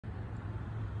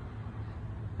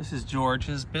This is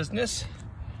George's business.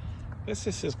 This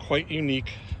is his quite unique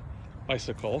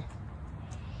bicycle.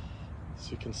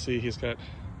 As you can see, he's got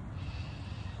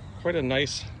quite a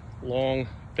nice long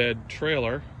bed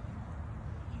trailer.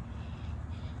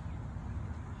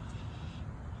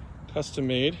 Custom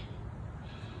made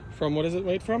from, what is it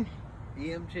made from?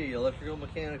 EMT, electrical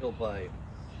mechanical pipe.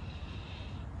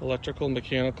 Electrical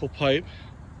mechanical pipe.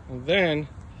 And then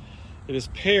it is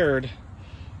paired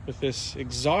with this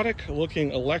exotic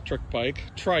looking electric bike,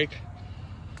 trike.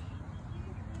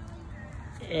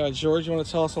 George, you want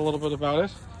to tell us a little bit about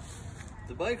it?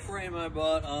 The bike frame I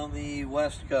bought on the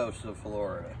west coast of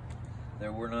Florida. They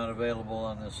were not available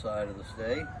on this side of the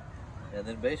state. And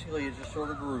then basically it just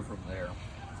sort of grew from there.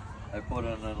 I put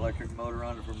an electric motor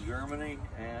on it from Germany,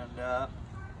 and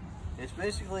it's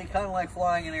basically kind of like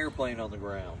flying an airplane on the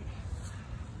ground.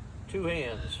 Two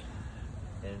hands.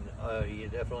 And you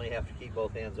definitely have to keep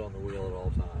both hands on the wheel at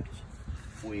all times.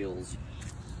 Wheels.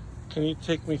 Can you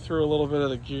take me through a little bit of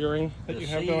the gearing that you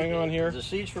have going on here? The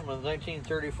seat's from a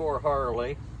 1934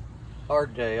 Harley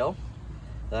hardtail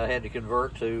that I had to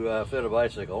convert to fit a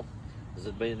bicycle,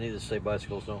 because needless to say,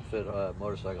 bicycles don't fit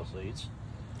motorcycle seats.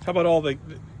 How about all the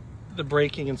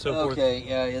braking and so forth? Okay,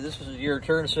 yeah, this is your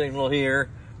turn signal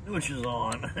here, which is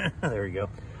on. There you go.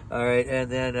 All right, and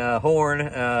then horn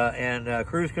and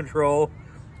cruise control.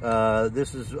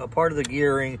 This is a part of the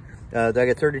gearing. I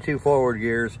got 32 forward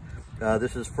gears.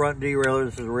 This is front derailleur,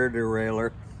 this is rear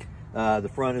derailleur. The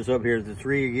front is up here, the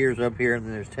 3 gears up here, and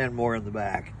then there's 10 more in the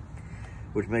back,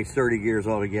 which makes 30 gears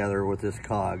altogether with this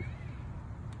cog.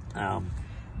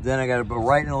 Then I got a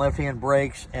right and left hand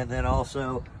brakes, and then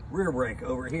also rear brake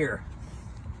over here.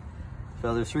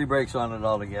 So there's 3 brakes on it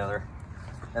altogether.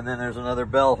 And then there's another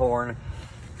bell horn.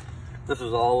 This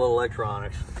is all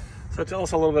electronics. So tell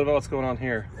us a little bit about what's going on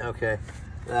here. Okay.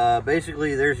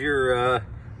 Basically, there's your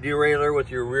derailleur with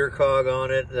your rear cog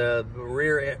on it. The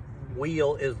rear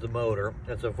wheel is the motor.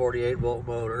 That's a 48 volt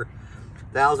motor,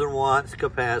 1,000 watts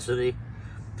capacity.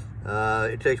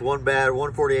 It takes one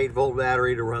 48 volt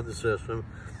battery to run the system.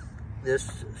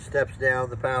 This steps down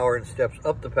the power and steps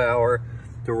up the power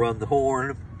to run the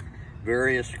horn,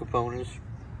 various components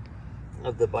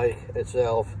of the bike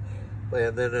itself.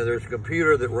 And then there's a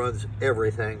computer that runs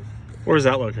everything. Where is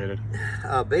that located?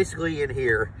 Basically in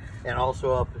here, and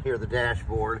also up here the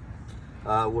dashboard,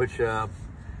 which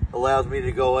allows me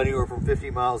to go anywhere from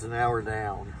 50 miles an hour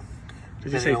down.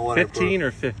 Did you say 15 or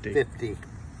 50? 50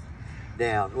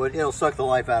 down. Well, it'll suck the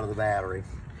life out of the battery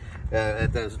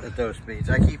at those speeds.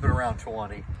 I keep it around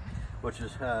 20, which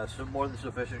is more than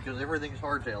sufficient because everything's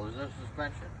hardtail. There's no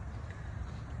suspension.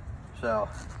 So,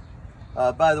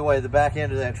 by the way, the back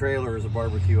end of that trailer is a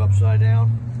barbecue upside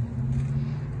down.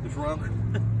 The trunk,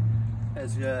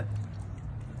 as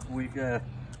we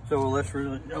so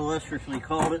illustriously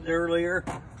called it earlier,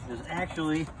 is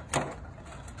actually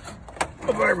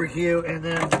a barbecue, and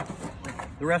then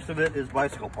the rest of it is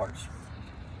bicycle parts.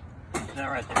 That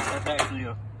right there, that's actually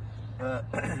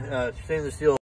a stainless steel